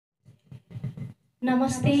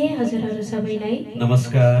नमस्ते हजुरहरू सबैलाई।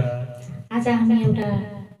 नमस्कार। आज हामी एउटा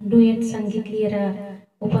डुएट सङ्गीत लिएर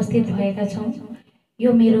उपस्थित भएका छौँ।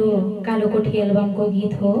 यो मेरो कालो कोठी एल्बमको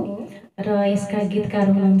गीत हो र यसका गीतकार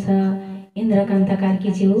हुनुहुन्छ इन्द्रकान्त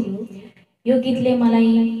कार्कीज्यू। यो गीतले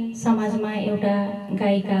मलाई समाजमा एउटा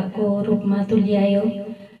गायिकाको रूपमा तुल्यायो।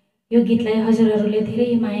 यो गीतलाई हजुरहरूले धेरै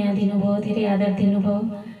माया दिनुभयो, धेरै आदर दिनुभयो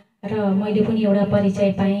र मैले पनि एउटा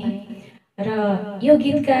परिचय पाएँ र यो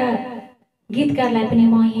गीतकारलाई पनि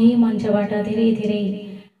म यही मञ्चबाट धेरै धेरै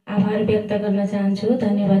आभार व्यक्त गर्न चाहन्छु,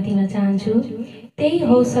 धन्यवाद दिन चाहन्छु। त्यही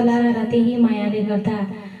हौसला र त्यही मायाले गर्दा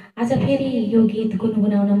आज फेरि यो गीत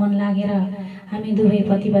गुनगुनाउन मन लागेर हामी दुवै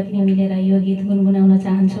पति पत्नी मिलेर यो गीत गुनगुनाउन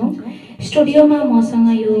चाहन्छौँ। स्टुडियोमा मसँग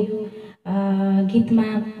यो गीतमा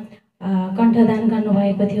कण्ठदान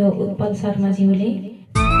गर्नुभएको थियो उत्पल शर्माज्यूले।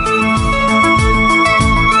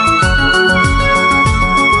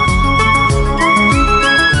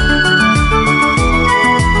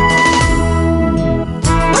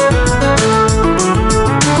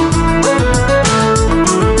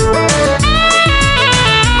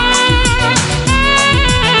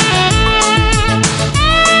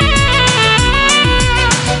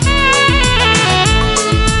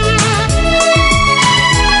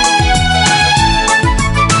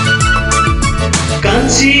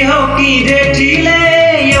 कान्छी हो कि जेठीले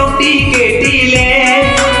एउटी केटीले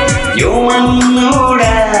यो मन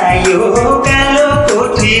उडायो कालो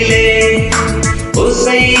कोठीले,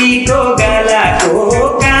 उसैको गालाको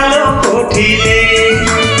कालो कोठीले।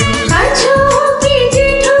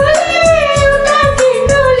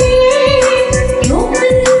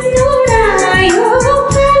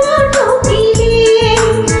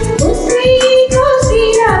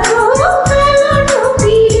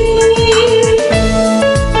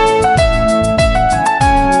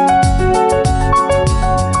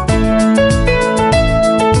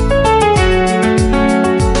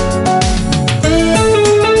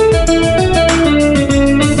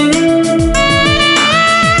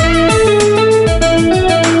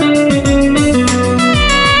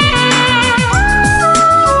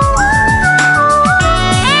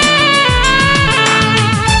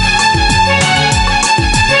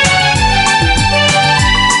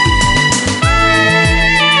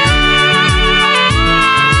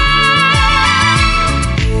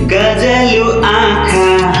 गजलु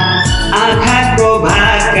आँखाको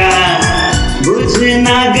भाका बुझ्न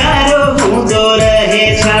गाह्रो हुँदो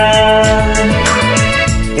रहेछ।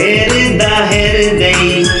 हेर्दा हेर्दै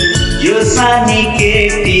यो सानी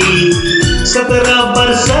केटी 17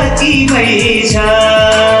 वर्षकी भइछ।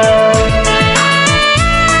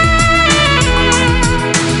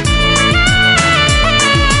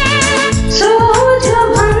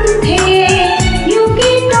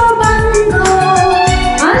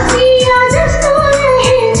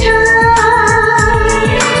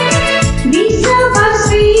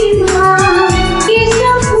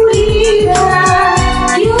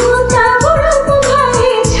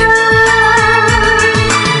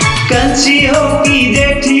 कान्छी हो कि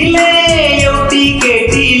जेठीले एउटी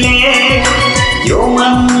केटीले यो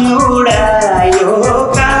मन उडायो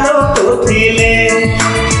कालो कोठीले,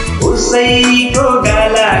 उसैको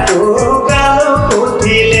गालाको कालो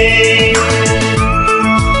कोठीले।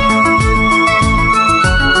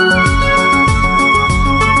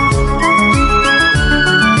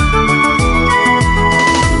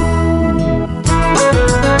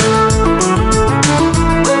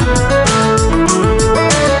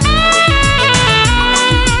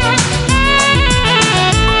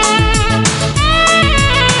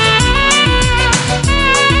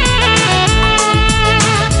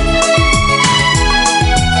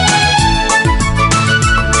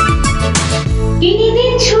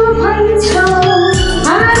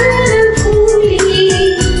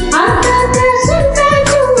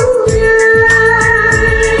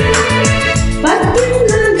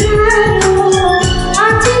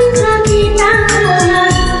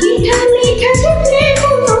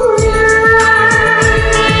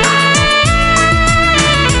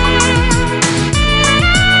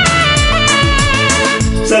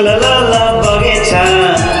 सललला बगेछ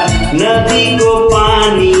नदीको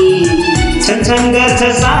पानी, छनछन गर्छ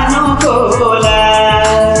सानो खोला।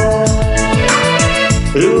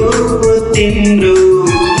 रूप तिम्रो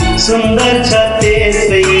सुन्दर छ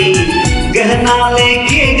त्यसै गहनाले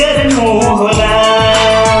के गर्नु होला।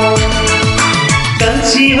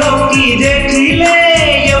 कान्छी हो कि जेठीले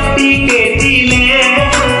एउटी केटीले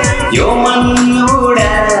यो मन